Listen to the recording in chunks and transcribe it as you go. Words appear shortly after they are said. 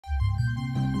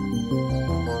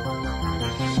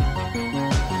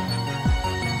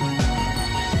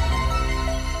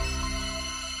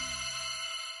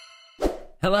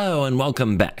Hello and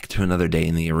welcome back to another day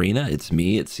in the arena. It's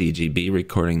me, it's CGB,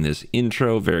 recording this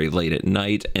intro very late at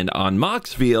night and on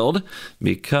Moxfield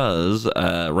because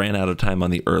ran out of time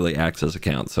on the early access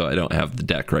account, so I don't have the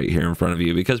deck right here in front of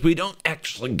you because we don't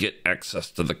actually get access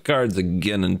to the cards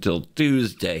again until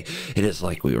Tuesday. It is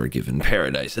like we were given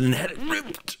paradise and then had it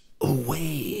ripped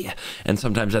away, and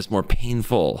sometimes that's more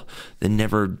painful than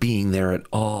never being there at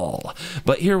all.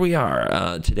 But here we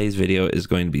are. Today's video is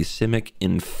going to be Simic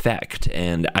Infect,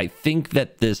 and I think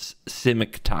that this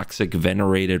Simic Toxic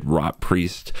Venerated Rot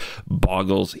Priest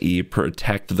Boggles E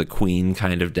Protect the Queen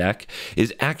kind of deck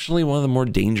is actually one of the more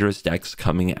dangerous decks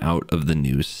coming out of the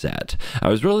new set. I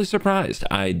was really surprised.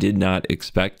 I did not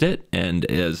expect it, and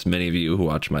as many of you who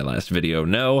watched my last video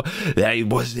know, I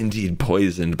was indeed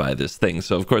poisoned by this thing,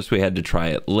 so of course we had to try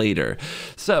it later.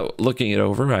 So looking it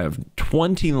over, I have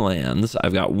 20 lands.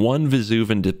 I've got one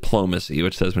Vesuvian Diplomacy,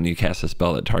 which says when you cast a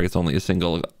spell that targets only a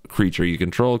single creature you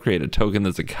control, create a token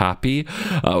that's a copy,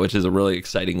 which is a really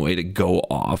exciting way to go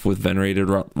off with Venerated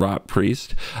Rot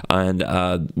Priest. And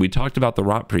we talked about the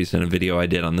Rot Priest in a video I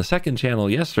did on the second channel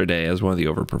yesterday as one of the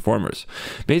overperformers.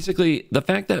 Basically, the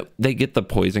fact that they get the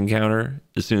poison counter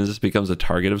as soon as this becomes a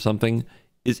target of something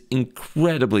is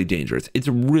incredibly dangerous. It's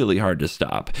really hard to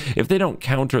stop. If they don't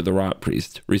counter the Rot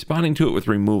Priest, responding to it with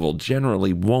removal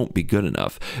generally won't be good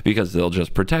enough because they'll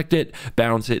just protect it,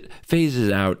 bounce it, phase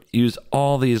it out, use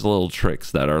all these little tricks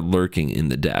that are lurking in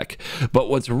the deck. But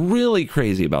what's really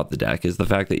crazy about the deck is the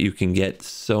fact that you can get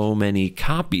so many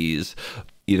copies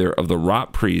either of the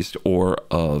Rot Priest or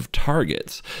of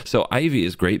targets. So Ivy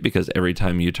is great because every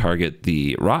time you target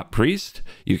the Rot Priest,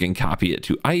 you can copy it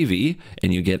to Ivy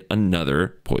and you get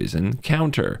another poison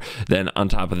counter. Then on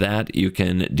top of that, you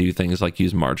can do things like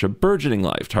use March of Burgeoning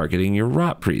Life, targeting your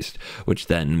Rot Priest, which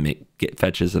then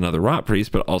fetches another Rot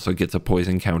Priest, but also gets a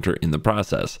poison counter in the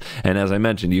process. And as I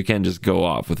mentioned, you can just go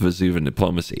off with Vesuvian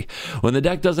Diplomacy. When the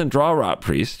deck doesn't draw Rot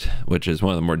Priest, which is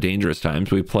one of the more dangerous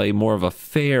times, we play more of a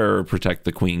fair Protect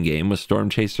the Queen game with Storm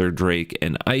Chaser, Drake,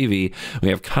 and Ivy. We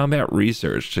have Combat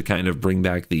Research to kind of bring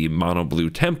back the mono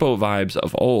blue tempo vibes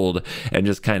of old and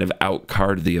just kind of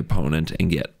outcard the opponent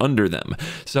and get under them.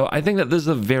 So I think that this is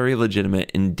a very legitimate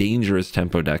and dangerous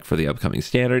tempo deck for the upcoming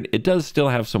standard. It does still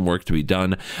have some work to be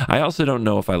done. I also don't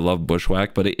know if I love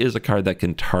Bushwhack, but it is a card that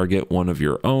can target one of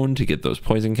your own to get those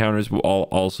poison counters, while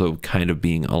also kind of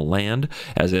being a land,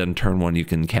 as in turn one you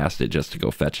can cast it just to go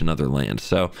fetch another land.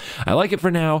 So I like it for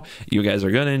now. You guys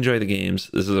are going to enjoy the games.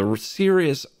 This is a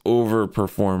serious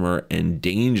overperformer and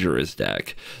dangerous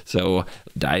deck. So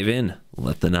dive in.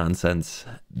 Let the nonsense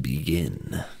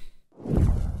begin.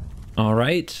 All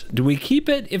right. Do we keep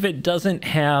it if it doesn't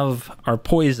have our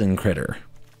poison critter?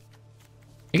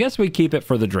 I guess we keep it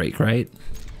for the Drake, right?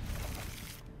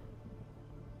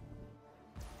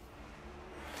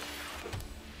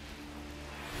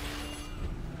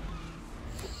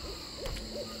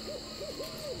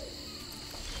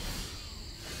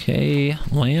 Okay,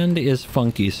 land is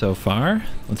funky so far.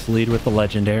 Let's lead with the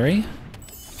legendary.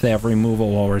 If they have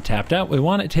removal while we're tapped out, we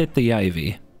want it to hit the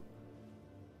Ivy.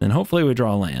 Then hopefully we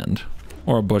draw land.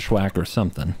 Or a Bushwhack or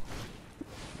something.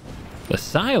 The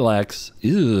Silex,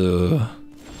 ew.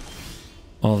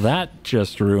 Well, that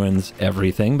just ruins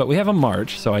everything, but we have a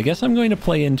March, so I guess I'm going to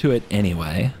play into it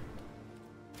anyway.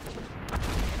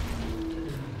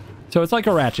 So it's like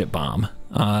a Ratchet Bomb.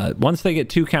 Once they get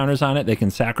 2 counters on it, they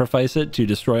can sacrifice it to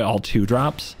destroy all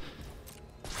 2-drops.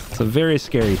 It's a very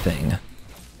scary thing.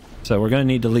 So we're going to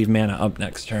need to leave mana up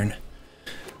next turn,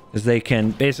 because they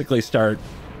can basically start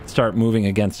moving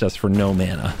against us for no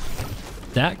mana.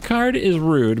 That card is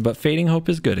rude, but Fading Hope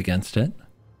is good against it.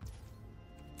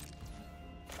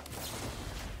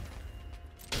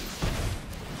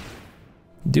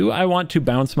 Do I want to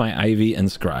bounce my Ivy and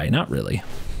Scry? Not really.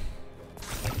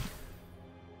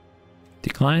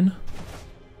 Decline.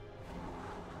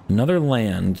 Another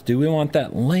land. Do we want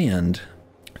that land?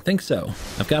 I think so.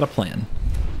 I've got a plan.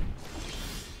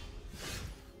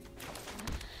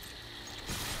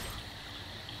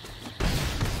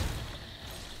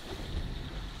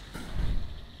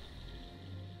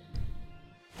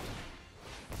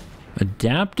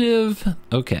 Adaptive.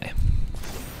 Okay.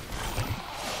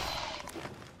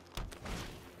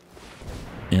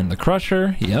 And the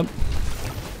Crusher. Yep.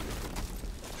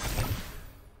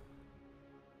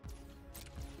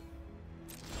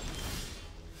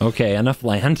 Okay, enough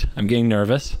land. I'm getting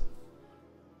nervous.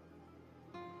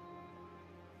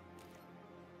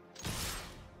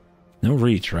 No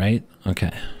reach, right?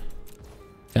 Okay.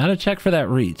 Gotta check for that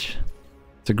reach.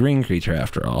 It's a green creature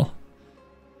after all.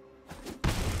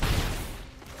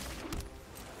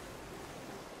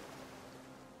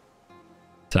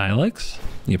 Silex,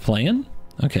 you playing?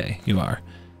 Okay, you are.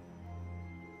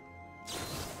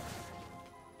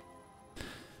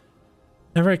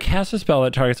 Whenever I cast a spell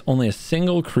that targets only a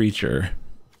single creature.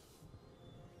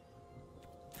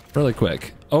 Really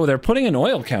quick. Oh, they're putting an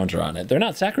oil counter on it. They're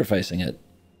not sacrificing it.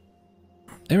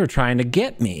 They were trying to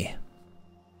get me.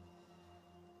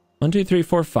 1, 2, 3,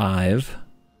 4, 5,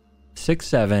 6,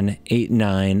 7, 8,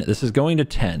 9. This is going to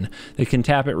 10. They can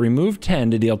tap it, remove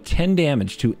 10 to deal 10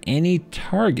 damage to any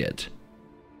target.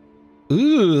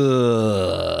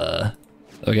 Ooh.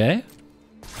 Okay.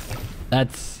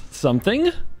 That's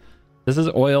something. This is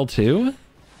oil too.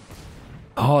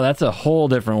 Oh, that's a whole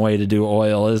different way to do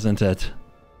oil, isn't it?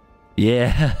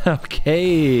 Yeah,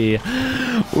 okay.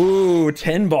 Ooh,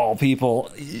 10 ball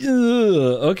people. Ugh,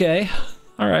 okay.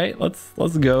 All right,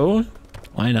 let's go.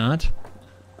 Why not?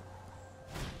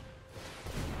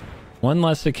 One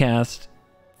less to cast.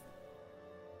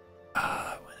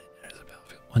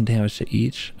 One damage to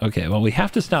each. Okay, well, we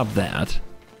have to stop that.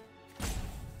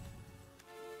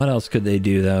 What else could they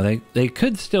do, though? They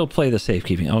could still play the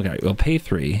safekeeping. Okay, we'll pay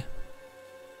 3.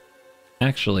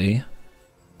 Actually,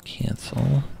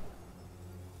 cancel.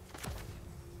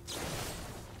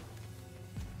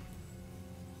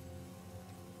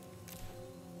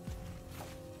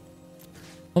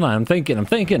 Hold on, I'm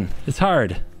thinking. It's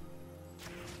hard.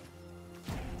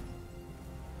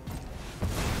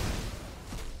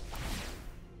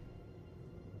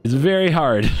 It's very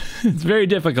hard. It's very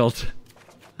difficult.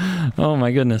 Oh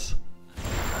my goodness.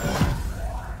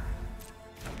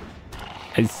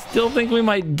 I still think we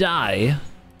might die.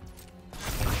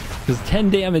 Because 10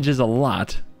 damage is a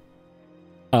lot.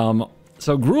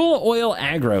 So Gruel Oil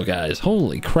Aggro, guys.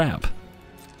 Holy crap.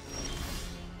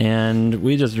 And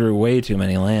we just drew way too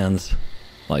many lands.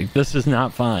 Like, this is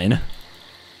not fine.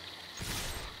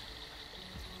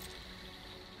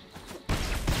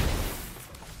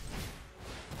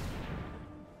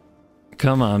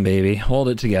 Come on, baby. Hold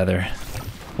it together.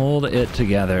 Hold it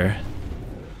together.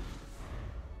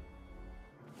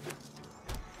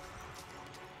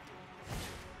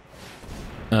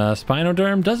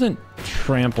 Spinoderm doesn't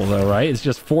trample, though, right? It's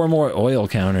just 4 more oil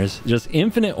counters. Just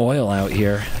infinite oil out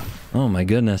here. Oh my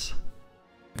goodness.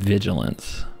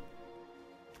 Vigilance.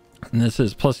 And this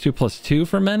is +2/+2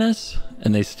 for Menace.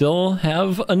 And they still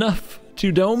have enough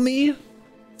to dome me?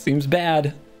 Seems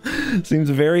bad. Seems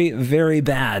very, very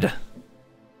bad.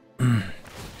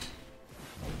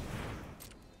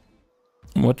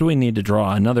 What do we need to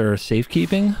draw? Another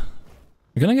safekeeping?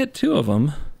 We're gonna get 2 of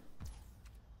them.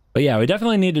 But yeah, we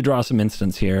definitely need to draw some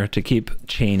instants here to keep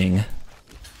chaining.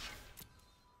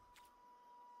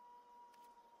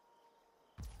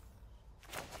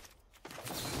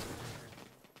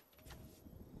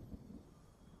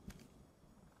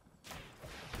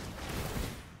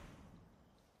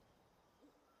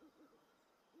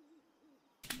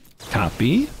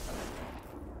 Copy.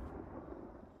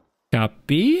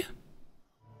 Copy.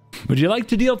 Would you like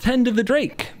to deal 10 to the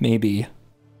Drake? Maybe.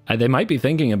 They might be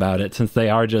thinking about it since they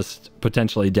are just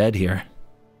potentially dead here.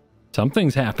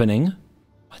 Something's happening.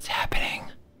 What's happening?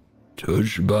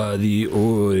 Touched by the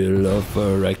oil of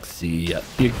Phyrexia.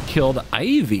 You killed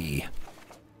Ivy.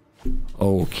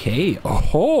 Okay.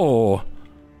 Oh.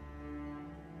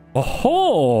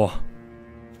 Oh.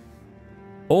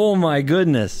 Oh my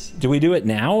goodness. Do we do it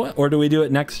now or do we do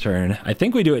it next turn? I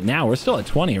think we do it now. We're still at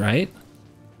 20, right?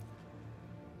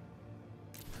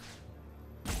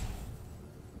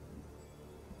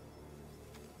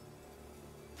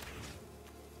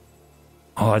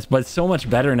 Oh, but it's so much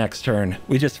better next turn.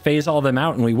 We just phase all them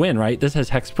out and we win, right? This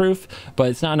has hexproof, but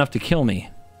it's not enough to kill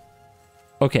me.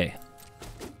 Okay.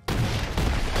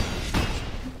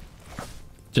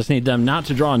 Just need them not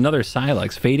to draw another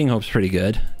Silex. Fading Hope's pretty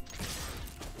good.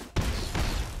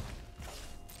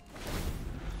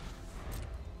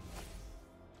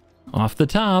 Off the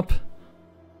top.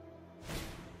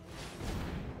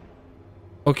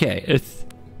 Okay, it's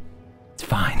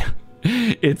fine.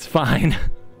 It's fine.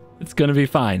 It's gonna be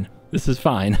fine. This is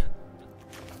fine.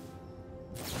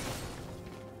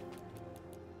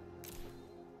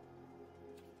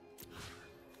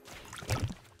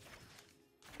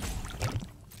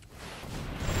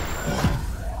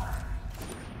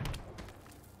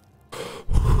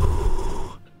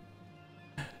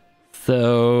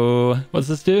 So, what's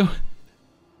this do?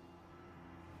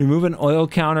 Remove an oil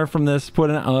counter from this, put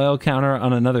an oil counter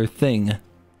on another thing.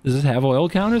 Does this have oil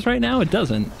counters right now? It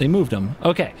doesn't. They moved them.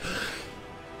 Okay.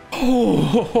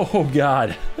 Oh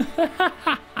God.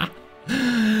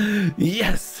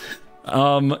 Yes.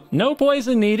 No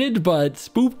poison needed, but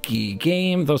spooky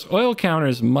game. Those oil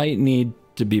counters might need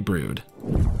to be brewed.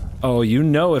 Oh, you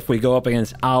know if we go up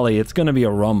against Ollie, it's going to be a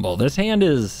rumble. This hand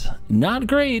is not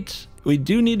great. We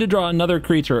do need to draw another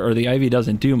creature or the Ivy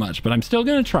doesn't do much, but I'm still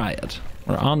going to try it.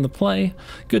 We're on the play.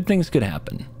 Good things could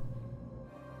happen.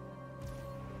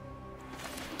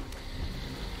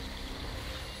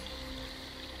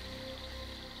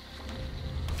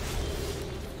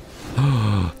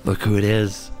 Look who it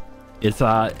is. It's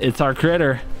our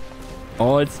critter.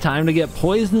 Oh, it's time to get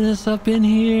poisonous up in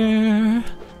here.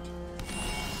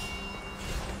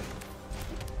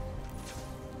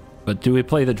 But do we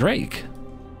play the Drake?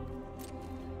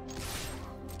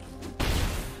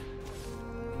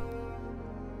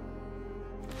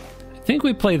 I think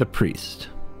we play the Priest.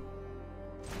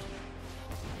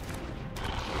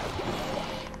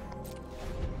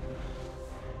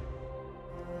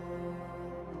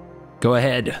 Go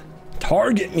ahead.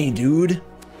 Target me, dude.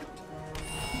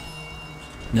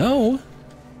 No.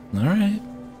 All right.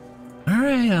 All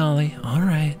right, Ollie. All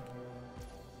right.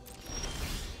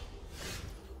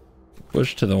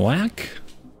 Push to the whack.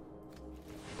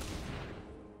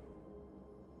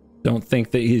 Don't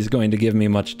think that he's going to give me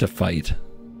much to fight.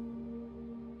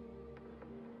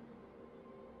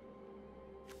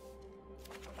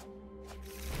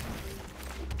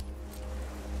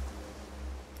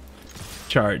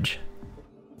 Charge.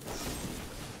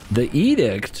 The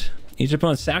Edict. Each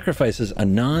opponent sacrifices a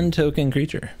non-token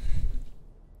creature.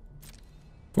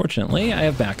 Fortunately, I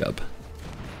have backup.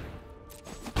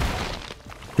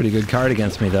 Pretty good card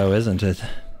against me, though, isn't it?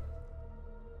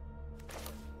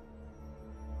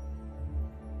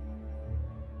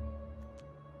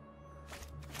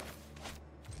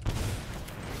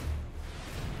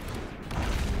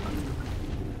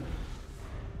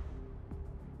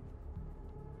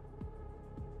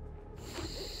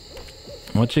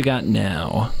 What you got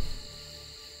now?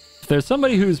 If there's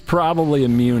somebody who's probably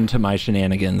immune to my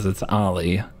shenanigans, it's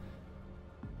Ollie.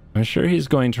 I'm sure he's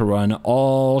going to run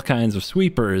all kinds of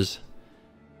sweepers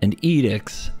and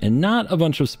edicts and not a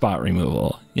bunch of spot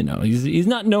removal. You know, he's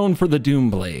not known for the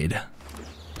Doomblade.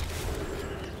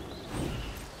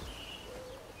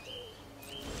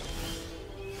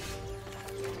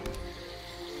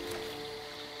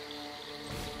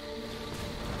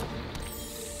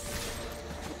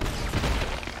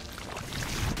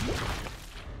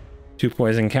 Two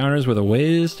poison counters with a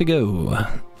ways to go.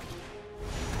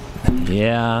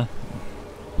 Yeah.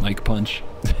 Like punch.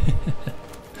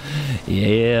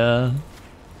 Yeah.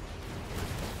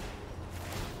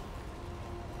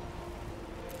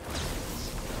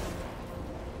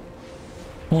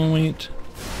 Point.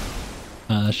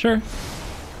 Sure.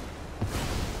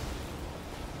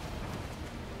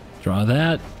 Draw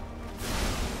that.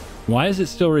 Why is it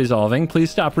still resolving?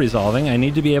 Please stop resolving. I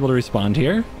need to be able to respond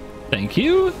here. Thank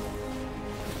you.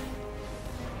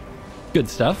 Good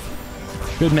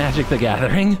stuff. Good Magic the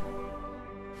Gathering.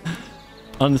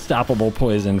 Unstoppable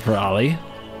poison for Ollie.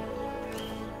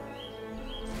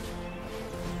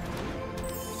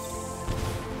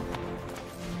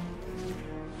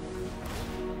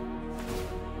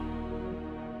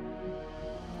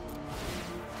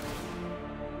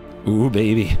 Ooh,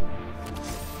 baby.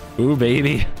 Ooh,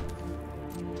 baby.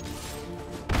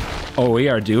 Oh, we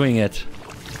are doing it.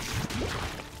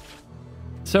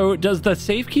 So does the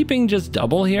safekeeping just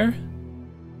double here?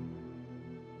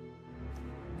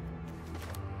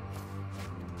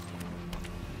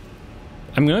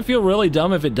 I'm gonna feel really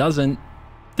dumb if it doesn't.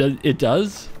 It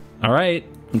does? All right,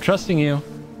 I'm trusting you.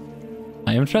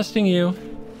 I am trusting you.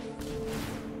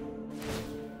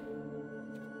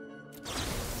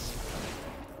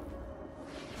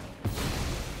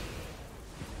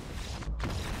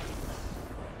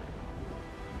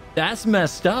 That's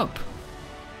messed up.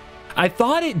 I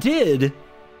thought it did,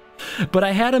 but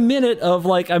I had a minute of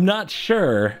like, I'm not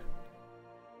sure.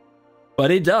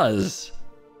 But it does.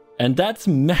 And that's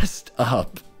messed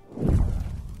up.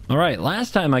 All right,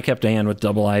 last time I kept a hand with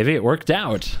double Ivy, it worked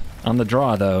out. On the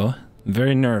draw, though. I'm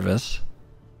very nervous.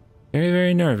 Very,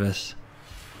 very nervous.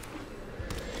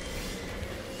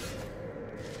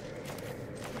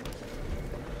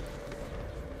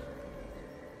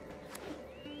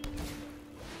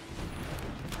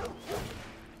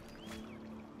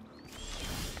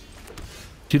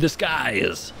 To the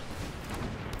skies.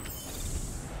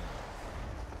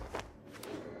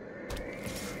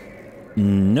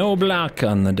 No block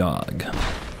on the dog.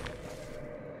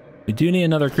 We do need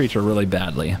another creature really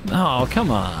badly. Oh,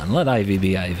 come on. Let Ivy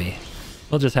be Ivy.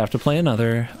 We'll just have to play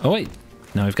another. Oh, wait.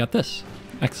 Now we've got this.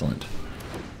 Excellent.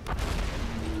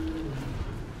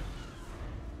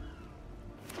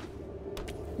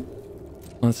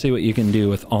 Let's see what you can do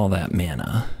with all that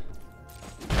mana.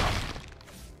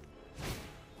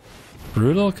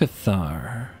 Brutal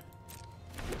Cathar.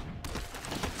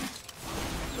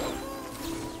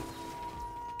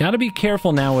 Gotta be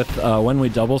careful now with when we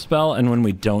double spell and when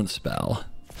we don't spell.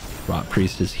 Rot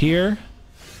Priest is here.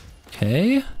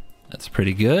 Okay, that's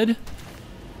pretty good.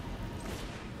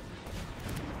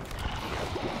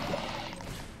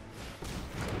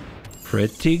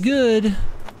 Pretty good.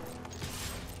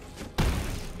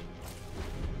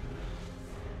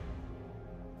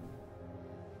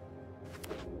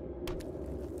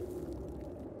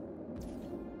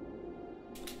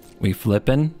 We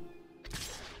flipping?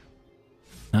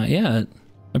 Not yet.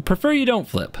 I prefer you don't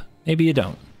flip. Maybe you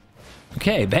don't.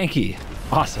 Okay, Banky.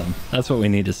 Awesome. That's what we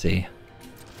need to see.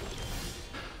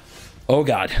 Oh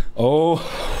God. Oh.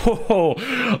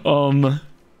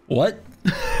 What?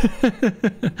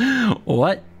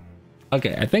 What?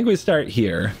 Okay, I think we start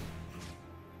here.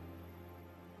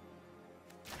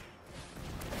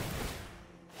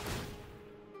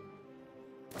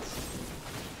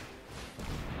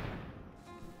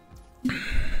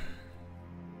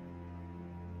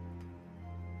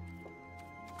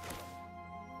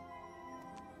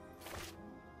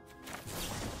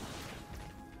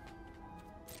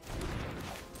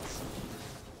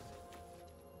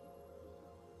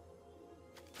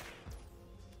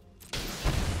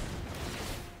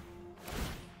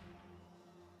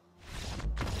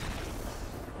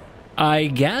 I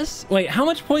guess? Wait, how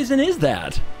much poison is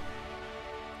that?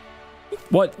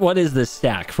 What is this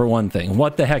stack, for one thing?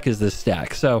 What the heck is this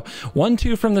stack? So,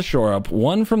 1-2 from the shore up,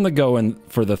 1 from the go in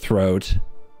for the throat,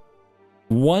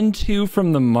 1-2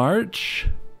 from the march,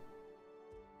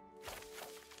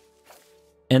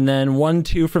 and then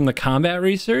 1-2 from the combat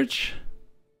research.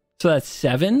 So that's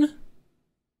 7?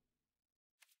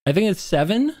 I think it's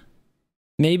 7?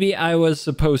 Maybe I was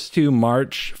supposed to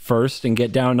march first and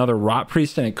get down another Rot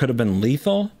Priest and it could have been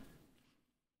lethal.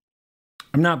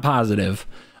 I'm not positive.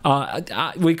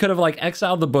 We could have like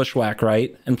exiled the Bushwhack,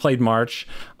 right? And played March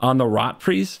on the Rot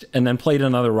Priest and then played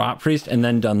another Rot Priest and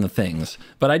then done the things.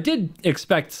 But I did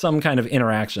expect some kind of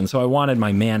interaction, so I wanted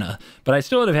my mana. But I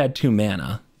still would have had 2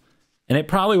 mana. And it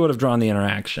probably would have drawn the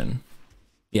interaction.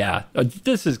 Yeah,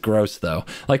 this is gross though.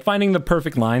 Like finding the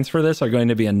perfect lines for this are going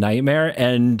to be a nightmare,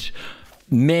 and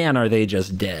man, are they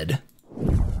just dead.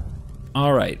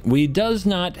 All right, we does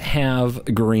not have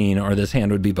green or this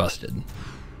hand would be busted.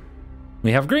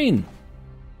 We have green,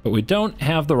 but we don't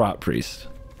have the Rot Priest.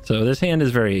 So this hand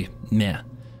is very meh.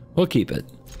 We'll keep it.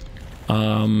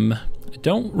 I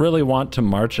don't really want to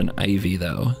march an Ivy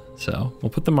though, so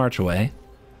we'll put the march away.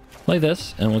 Play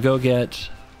this, and we'll go get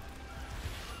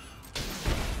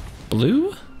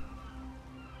blue?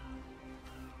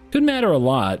 Could matter a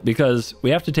lot because we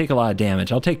have to take a lot of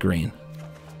damage. I'll take green.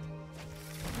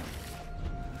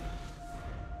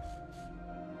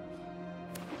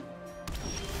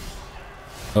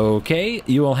 Okay,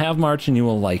 you will have March and you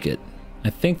will like it. I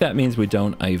think that means we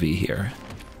don't Ivy here.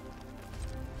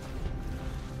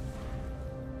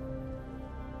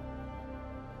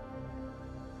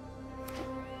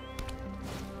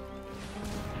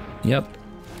 Yep.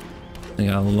 We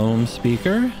got a Loam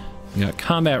Speaker. We got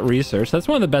Combat Research. That's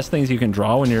one of the best things you can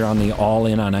draw when you're on the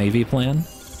all-in on Ivy plan.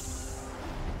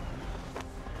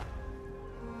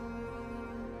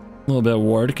 A little bit of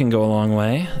ward can go a long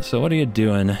way. So what are you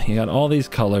doing? You got all these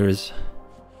colors.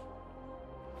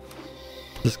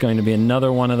 This is going to be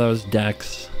another one of those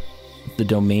decks. The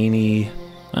domainy.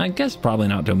 I guess probably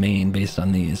not domain based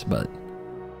on these, but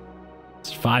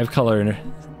it's 5-color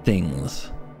things.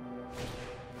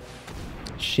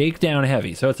 Shakedown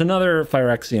heavy. So it's another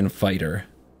Phyrexian fighter.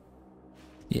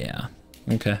 Yeah.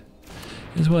 Okay.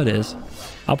 Is what it is.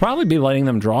 I'll probably be letting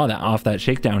them draw that off that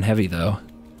shakedown heavy though,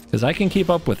 because I can keep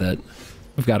up with it.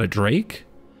 We've got a Drake.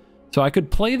 So I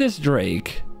could play this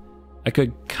Drake. I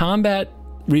could combat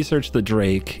research the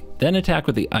Drake, then attack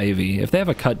with the Ivy. If they have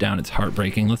a cut down, it's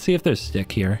heartbreaking. Let's see if there's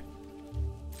stick here.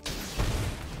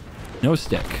 No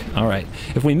stick. All right.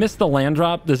 If we miss the land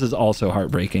drop, this is also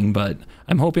heartbreaking, but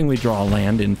I'm hoping we draw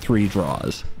land in 3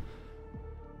 draws.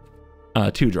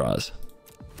 2 draws.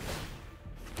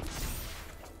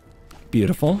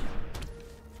 Beautiful.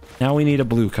 Now we need a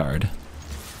blue card.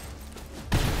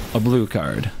 A blue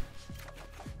card.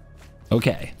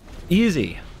 Okay.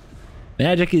 Easy.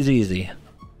 Magic is easy.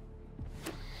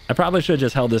 I probably should have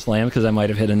just held this land because I might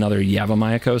have hit another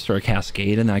Yavimaya Coast or a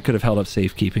Cascade, and I could have held up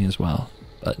safekeeping as well.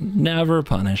 But never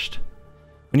punished.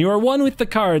 When you are one with the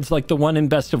cards, like the one in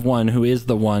Best of One, who is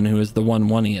the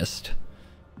one-one-iest,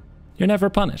 you're never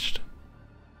punished.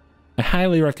 I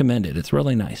highly recommend it. It's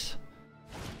really nice.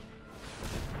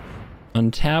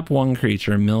 Untap 1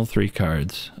 creature, mill 3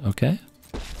 cards. Okay.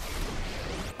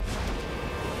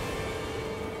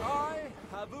 I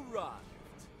have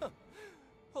arrived.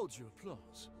 Hold your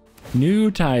applause. New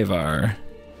Tyvar.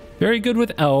 Very good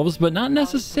with elves, but not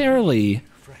necessarily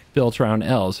built around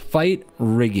elves. Fight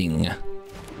rigging.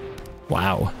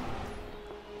 Wow.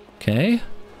 Okay.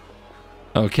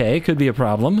 Okay, could be a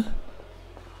problem.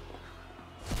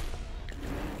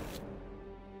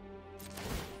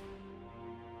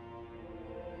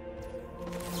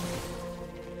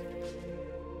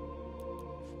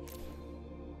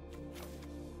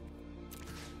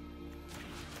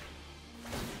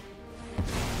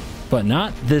 But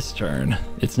not this turn.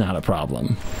 It's not a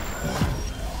problem.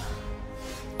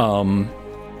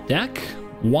 Deck?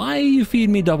 Why you feed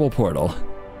me double portal?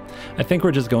 I think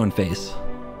we're just going face.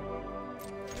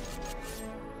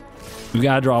 We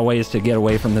gotta draw ways to get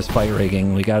away from this fight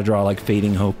rigging. We gotta draw like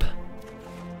Fading Hope.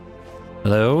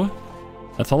 Hello?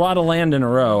 That's a lot of land in a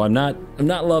row. I'm not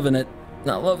loving it.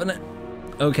 Not loving it.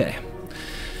 Okay.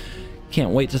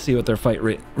 Can't wait to see what their fight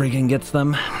rigging gets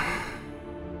them.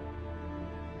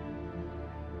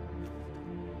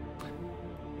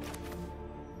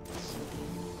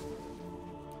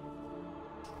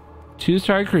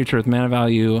 Two-star creature with mana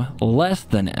value less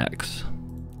than X.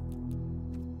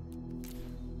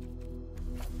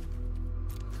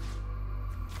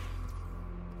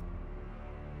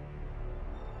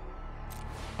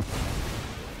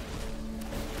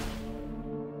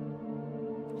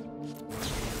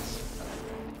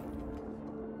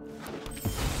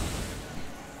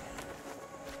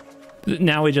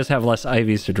 Now we just have less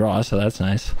Ivies to draw, so that's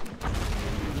nice.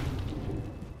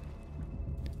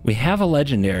 We have a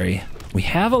legendary. We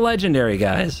have a legendary,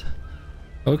 guys.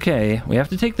 Okay, we have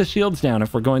to take the shields down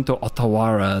if we're going to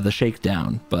Otawara, the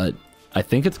shakedown, but I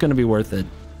think it's going to be worth it.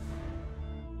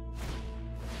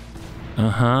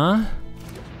 Uh-huh.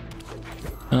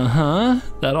 Uh-huh.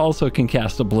 That also can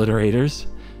cast Obliterators.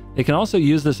 It can also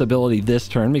use this ability this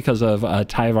turn because of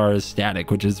Tyvar's static,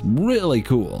 which is really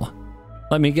cool.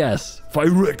 Let me guess.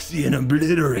 Phyrexian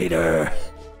Obliterator.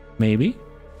 Maybe?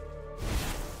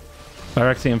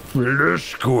 Phyrexian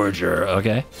Flesh Scourger.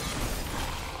 Okay.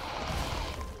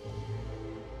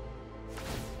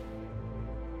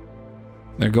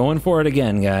 They're going for it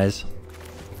again, guys.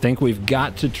 I think we've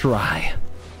got to try.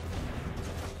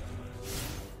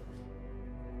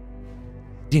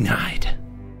 Denied.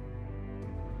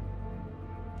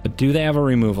 But do they have a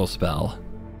removal spell?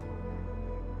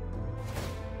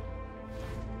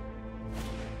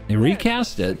 They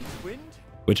recast it,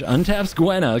 which untaps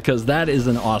Gwenna, because that is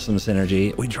an awesome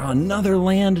synergy. We draw another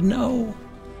land. No.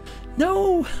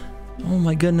 No. Oh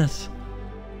my goodness.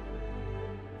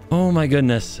 Oh my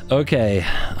goodness. Okay.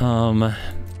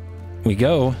 We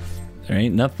go. There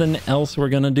ain't nothing else we're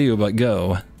gonna do but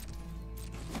go.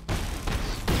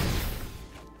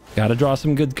 Gotta draw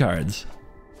some good cards.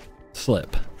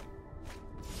 Slip.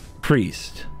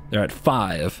 Priest. They're at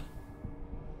 5.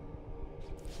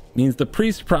 Means the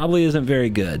priest probably isn't very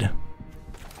good.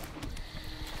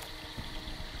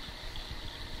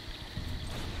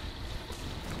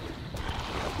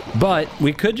 But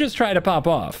we could just try to pop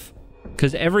off.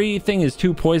 Because everything is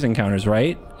 2 poison counters,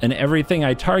 right? And everything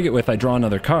I target with, I draw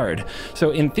another card.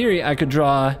 So in theory, I could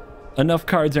draw enough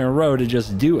cards in a row to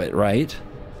just do it, right?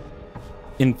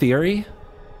 In theory.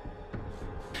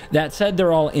 That said,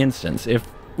 they're all instants. If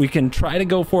we can try to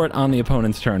go for it on the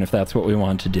opponent's turn, if that's what we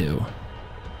want to do.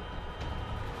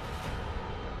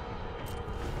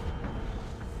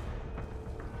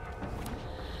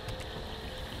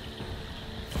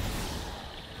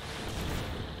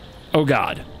 Oh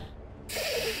God.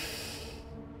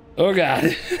 Oh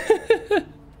God.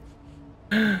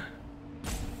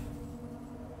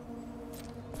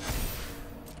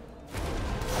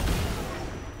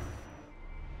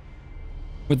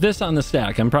 With this on the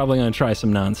stack, I'm probably going to try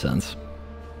some nonsense.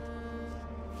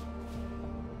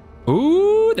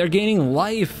 Ooh, they're gaining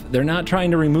life. They're not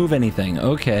trying to remove anything.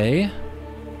 Okay.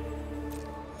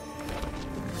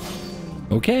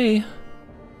 Okay.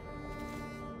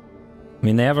 I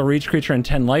mean, they have a reach creature and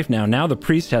 10 life now. Now the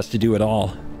priest has to do it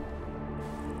all.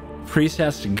 Priest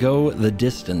has to go the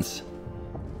distance.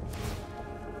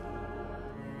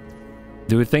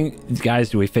 Do we think,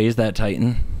 guys, do we phase that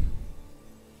Titan?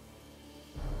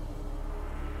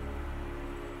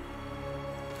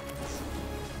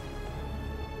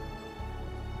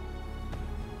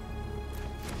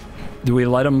 Do we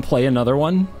let him play another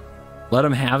one? Let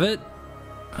him have it?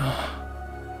 Oh,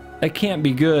 that can't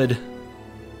be good.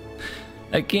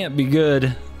 That can't be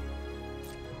good.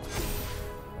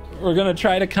 We're gonna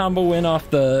try to combo win off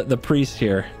the priest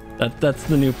here. That's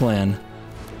the new plan.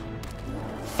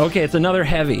 Okay, it's another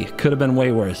heavy. Could have been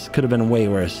way worse. Could have been way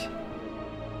worse.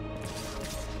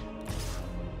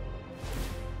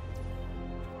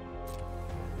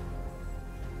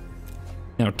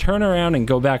 Now turn around and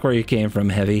go back where you came from,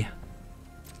 Heavy.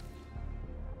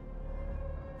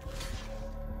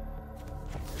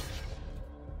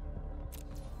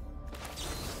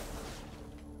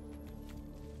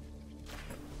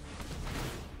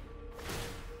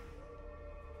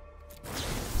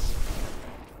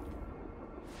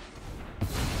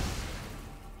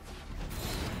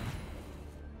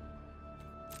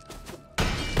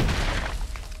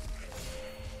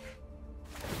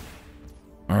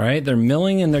 All right, they're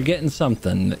milling and they're getting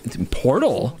something.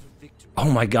 Portal? Oh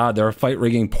my god, they're a fight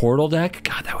rigging portal deck?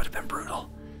 God, that would have been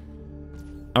brutal.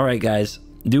 All right, guys.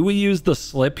 Do we use the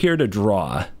slip here to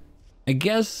draw? I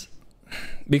guess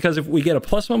because if we get a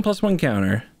 +1/+1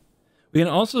 counter, we can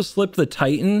also slip the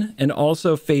Titan and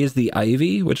also phase the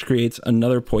Ivy, which creates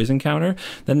another poison counter.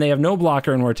 Then they have no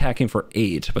blocker and we're attacking for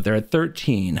 8, but they're at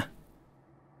 13.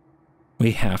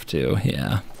 We have to,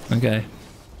 yeah. Okay.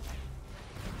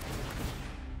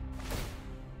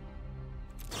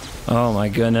 Oh my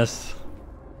goodness.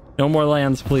 No more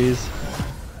lands, please.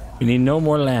 We need no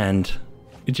more land.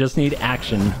 We just need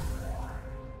action.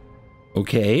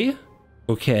 Okay.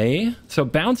 Okay. So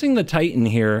bouncing the Titan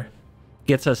here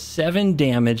gets us 7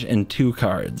 damage and 2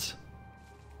 cards.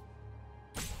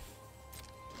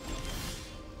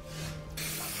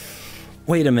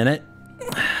 Wait a minute.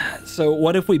 So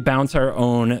what if we bounce our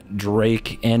own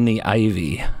Drake and the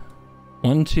Ivy?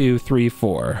 1, 2, 3,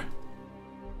 4.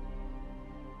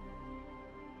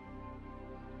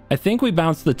 I think we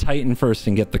bounce the Titan first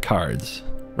and get the cards,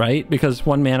 right? Because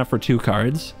 1 mana for 2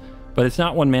 cards, but it's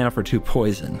not 1 mana for 2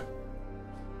 poison.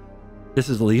 This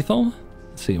is lethal?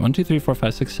 Let's see, 1, 2, 3, 4,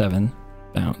 5, 6, 7.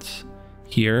 Bounce.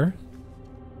 Here.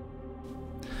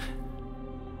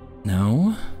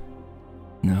 No.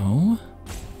 No.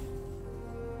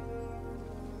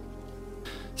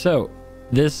 So,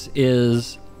 this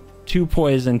is 2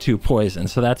 poison, 2 poison.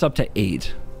 So that's up to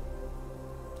 8.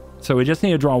 So we just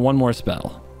need to draw 1 more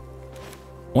spell.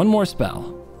 1 more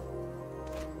spell.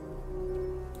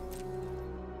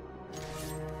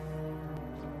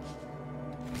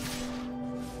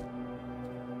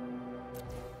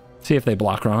 See if they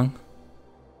block wrong.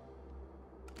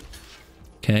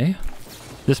 Okay.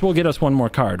 This will get us 1 more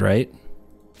card, right?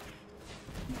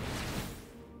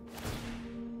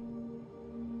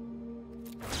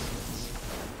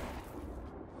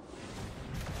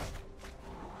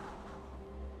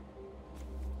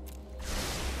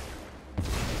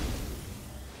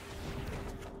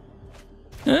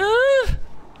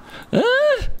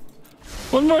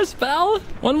 One more spell?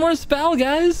 1 more spell,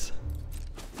 guys.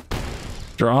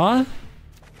 Draw.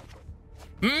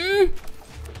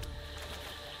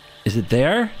 Is it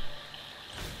there?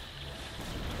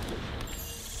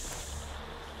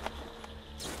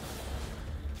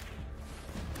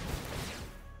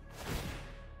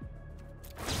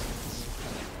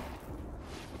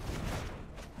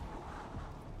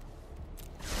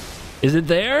 Is it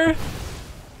there?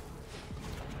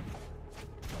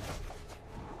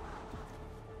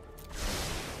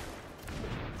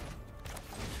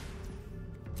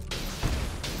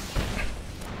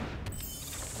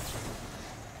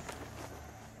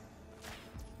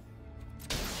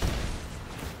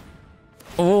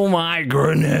 Oh my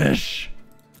goodness.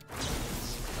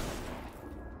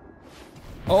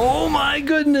 Oh my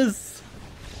goodness.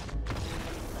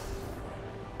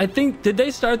 I think, did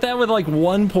they start that with like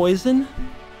 1 poison?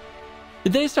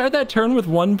 Did they start that turn with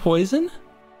 1 poison?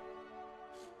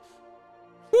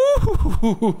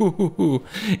 Woo!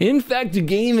 Infect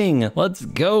Gaming, let's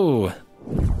go.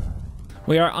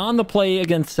 We are on the play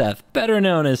against Seth, better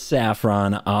known as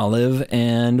Saffron Olive,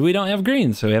 and we don't have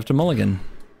green, so we have to mulligan.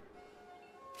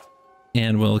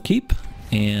 And we'll keep.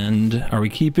 And are we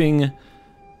keeping? I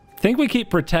think we keep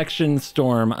Protection,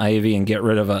 Storm, Ivy, and get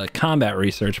rid of a combat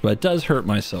research, but it does hurt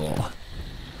my soul.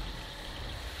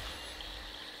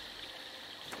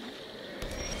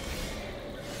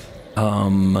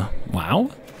 Wow.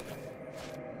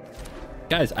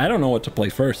 Guys, I don't know what to play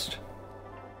first.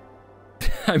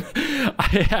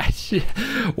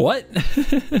 What?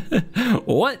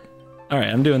 What? All right,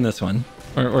 I'm doing this one.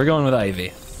 We're going with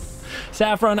Ivy.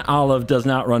 Saffron Olive does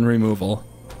not run removal.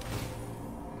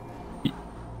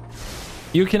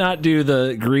 You cannot do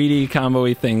the greedy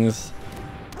combo-y things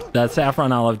that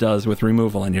Saffron Olive does with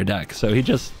removal in your deck. So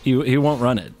he won't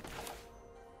run it.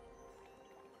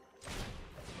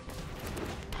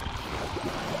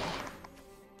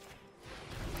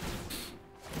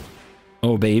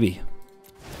 Oh baby.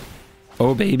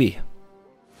 Oh baby.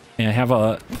 May I have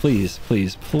a please,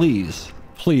 please, please,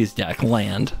 please deck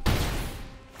land.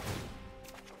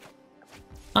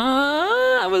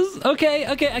 I was okay,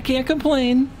 I can't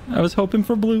complain. I was hoping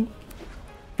for blue.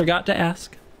 Forgot to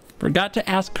ask. Forgot to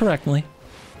ask correctly.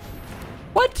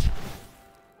 What?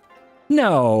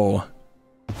 No.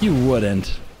 You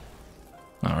wouldn't.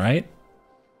 All right.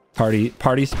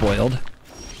 Party spoiled.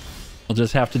 We'll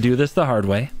just have to do this the hard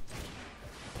way.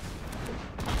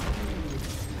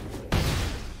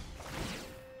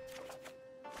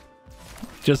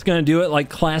 Just gonna do it like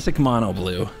classic mono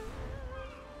blue.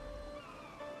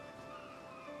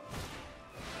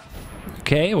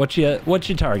 Okay, what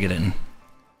you targeting?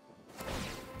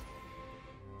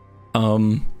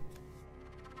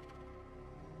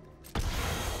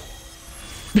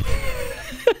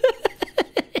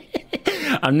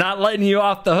 I'm not letting you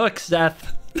off the hook,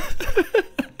 Seth.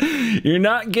 You're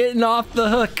not getting off the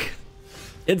hook.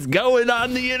 It's going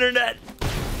on the internet.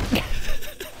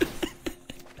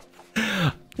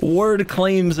 Word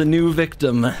claims a new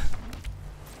victim.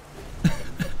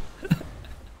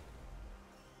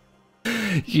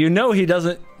 You know he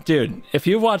doesn't... Dude, if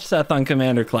you watch Seth on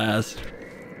Commander Class...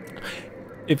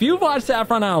 If you watch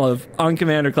Saffron Olive on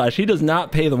Commander Class, he does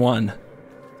not pay the one.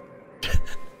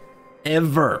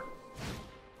 Ever.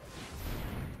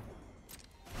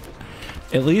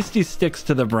 At least he sticks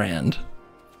to the brand.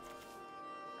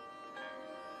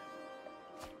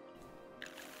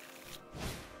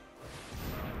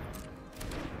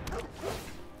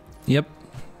 Yep.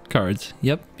 Cards.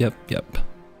 Yep.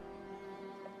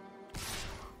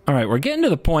 All right, we're getting to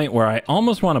the point where I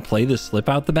almost want to play this slip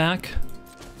out the back.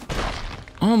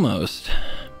 Almost.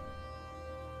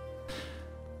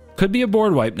 Could be a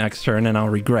board wipe next turn and I'll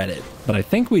regret it, but I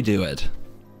think we do it.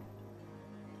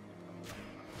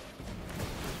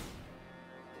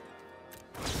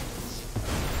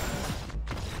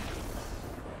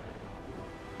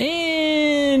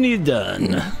 And he's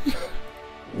done.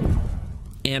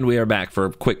 And we are back for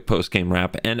a quick post-game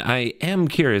wrap, and I am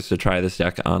curious to try this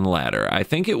deck on ladder. I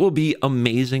think it will be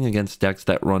amazing against decks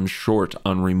that run short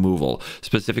on removal,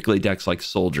 specifically decks like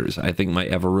Soldiers. I think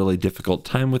might have a really difficult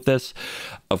time with this.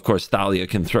 Of course, Thalia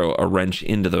can throw a wrench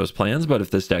into those plans, but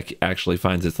if this deck actually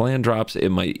finds its land drops, it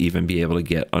might even be able to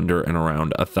get under and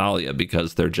around a Thalia,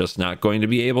 because they're just not going to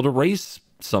be able to race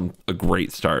a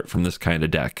great start from this kind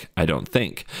of deck, I don't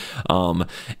think.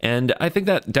 And I think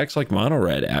that decks like Mono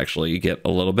Red actually get a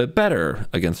little bit better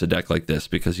against a deck like this,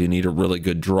 because you need a really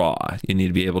good draw. You need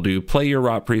to be able to play your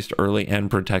Rot Priest early and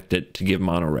protect it to give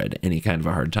Mono Red any kind of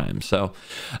a hard time. So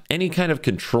any kind of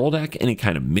control deck, any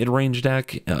kind of mid-range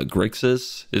deck,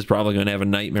 Grixis is probably going to have a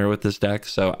nightmare with this deck.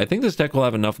 So I think this deck will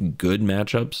have enough good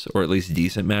matchups, or at least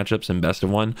decent matchups in best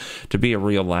of one, to be a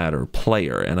real ladder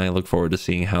player, and I look forward to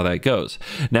seeing how that goes.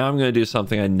 Now I'm going to do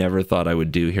something I never thought I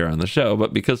would do here on the show,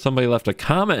 but because somebody left a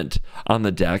comment on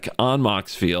the deck on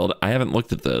Moxfield, I haven't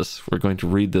looked at this. We're going to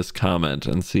read this comment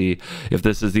and see if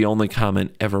this is the only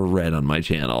comment ever read on my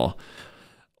channel.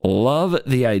 Love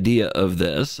the idea of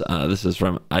this. This is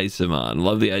from Isimon.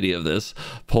 Love the idea of this.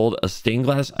 Pulled a stained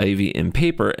glass Ivy in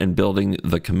paper and building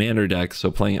the commander deck,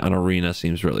 so playing on Arena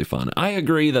seems really fun. I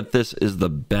agree that this is the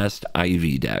best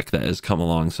Ivy deck that has come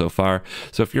along so far.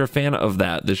 So if you're a fan of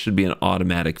that, this should be an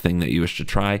automatic thing that you wish to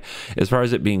try. As far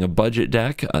as it being a budget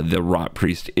deck, the Rot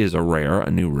Priest is a rare, a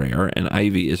new rare, and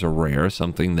Ivy is a rare,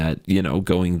 something that, you know,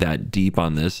 going that deep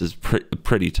on this is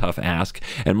pretty tough ask.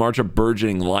 And March of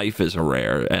Burgeoning Life is a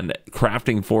rare. And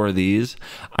crafting 4 of these,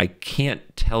 I can't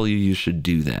tell you should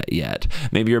do that yet.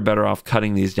 Maybe you're better off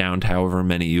cutting these down to however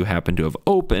many you happen to have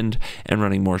opened and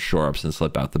running more shore-ups and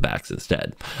slip out the backs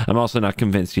instead. I'm also not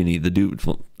convinced you need the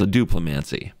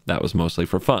Duplimancy. That was mostly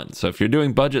for fun. So if you're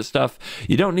doing budget stuff,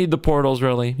 you don't need the portals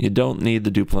really. You don't need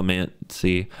the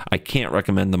Duplimancy. I can't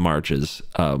recommend the marches.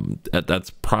 That's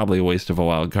probably a waste of a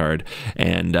wild card.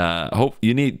 And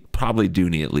probably do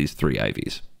need at least 3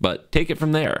 Ivies. But take it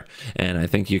from there, and I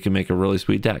think you can make a really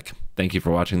sweet deck. Thank you for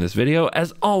watching this video.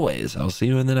 As always, I'll see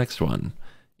you in the next one.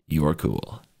 You are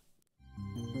cool.